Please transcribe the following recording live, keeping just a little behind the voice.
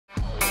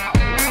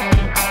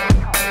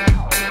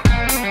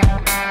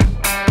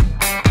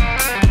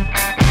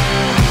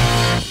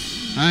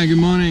good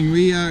morning.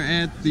 We are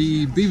at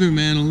the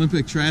Beaverman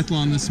Olympic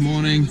Triathlon this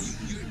morning,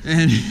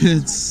 and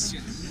it's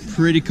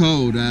pretty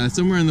cold,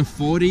 somewhere in the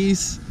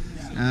 40s.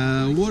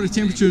 Water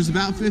temperature is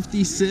about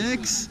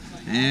 56,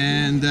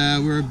 and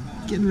we're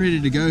getting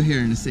ready to go here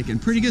in a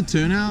second. Pretty good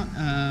turnout.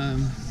 I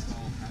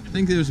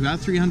think there was about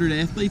 300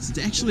 athletes. It's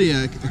actually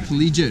a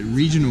collegiate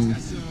regional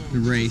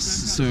race,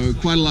 so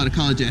quite a lot of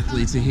college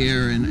athletes are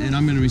here, and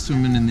I'm going to be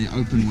swimming in the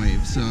open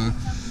wave. So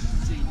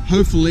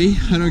hopefully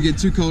I don't get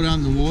too cold out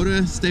in the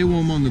water, stay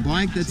warm on the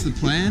bike, that's the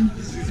plan,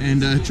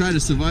 and try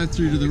to survive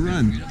through to the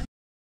run.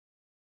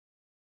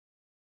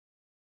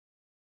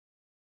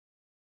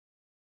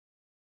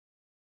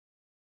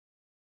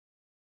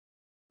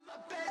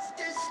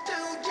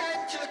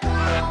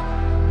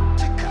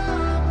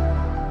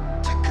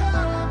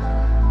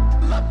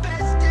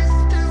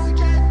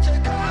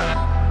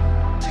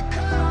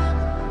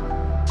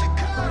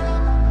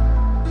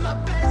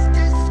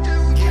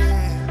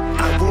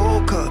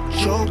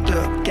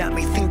 Got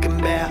me thinking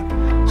about,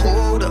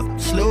 hold up,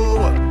 slow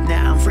up,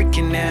 now I'm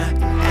freaking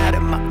out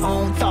of my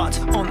own thoughts,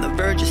 on the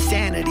verge of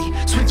sanity,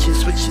 switching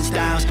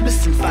styles,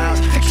 missing files,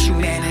 fix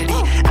humanity.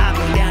 I've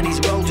been down these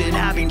roads and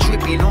I've been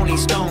tripping on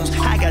these stones.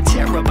 I got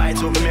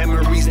terabytes of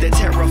memories that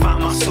terrify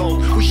my soul.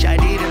 Wish I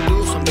didn't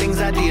do some things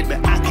I did,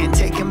 but I can't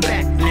take them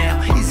back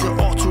now. Is it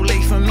all too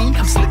late for me?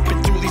 I'm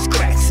slipping through these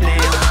cracks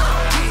now.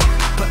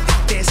 But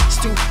there's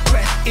still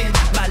breath in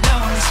my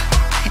lungs,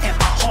 and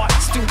my heart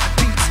still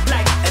beats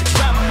like a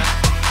drum.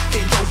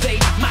 And though they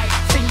might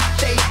think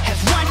they have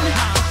won,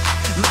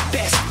 my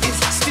best is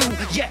still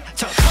yet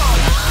to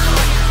come.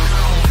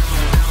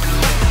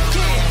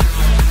 Yeah,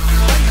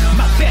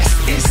 my best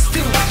is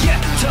still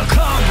yet to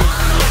come.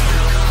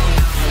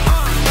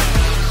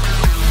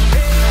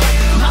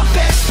 My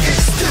best is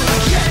still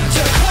yet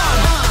to come.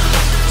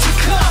 To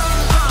come.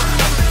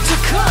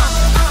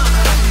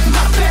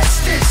 My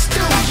best is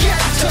still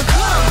yet to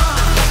come.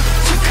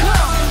 To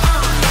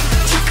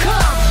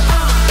come.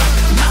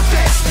 My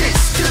best is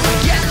still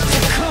yet to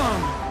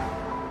come.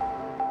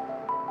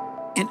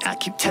 And I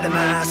keep telling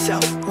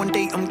myself, one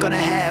day I'm gonna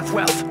have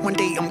wealth, one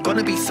day I'm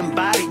gonna be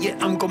somebody, yeah,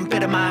 I'm gonna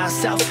better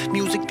myself.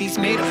 Music, these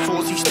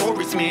metaphors, these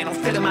stories, man, I'm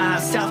feeling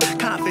myself.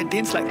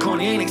 Confidence like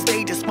Cornelius,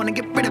 they just wanna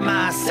get rid of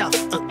myself.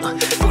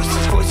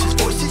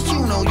 Voices, you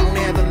know you'll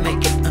never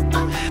make it.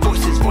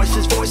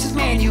 Voices,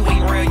 man, you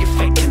ain't real, you're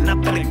faking. I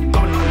better go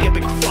and get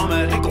big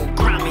farmer, they gon'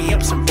 grind me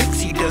up some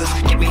pixie dust.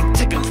 Give me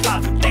chicken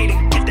 5 a day to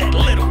get that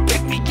little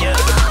pick me up.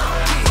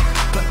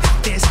 But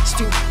there's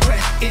still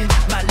breath in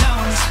my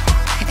lungs,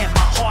 and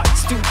my heart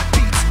still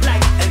beats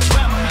like a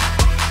drum.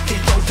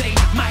 And though they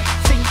might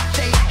think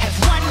they have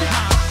won,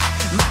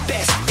 my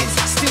best is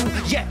still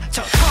yet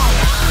to come.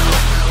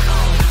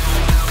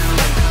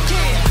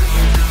 Yeah,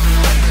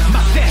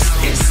 my best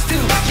is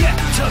still yet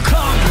to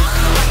come.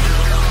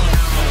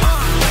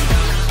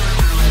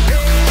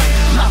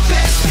 My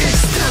best is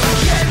still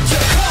yet to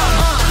come.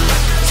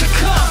 To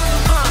come.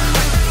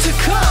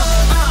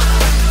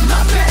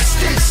 My best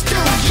is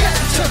still yet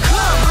to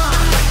come.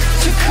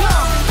 To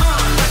come.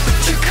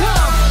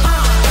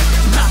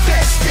 My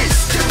best is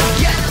still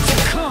yet to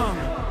come.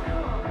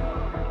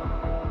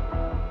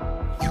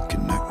 You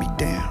can knock me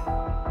down,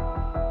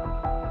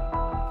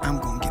 I'm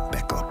gonna get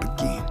back up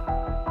again.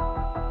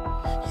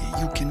 Yeah,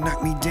 you can knock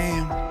me down,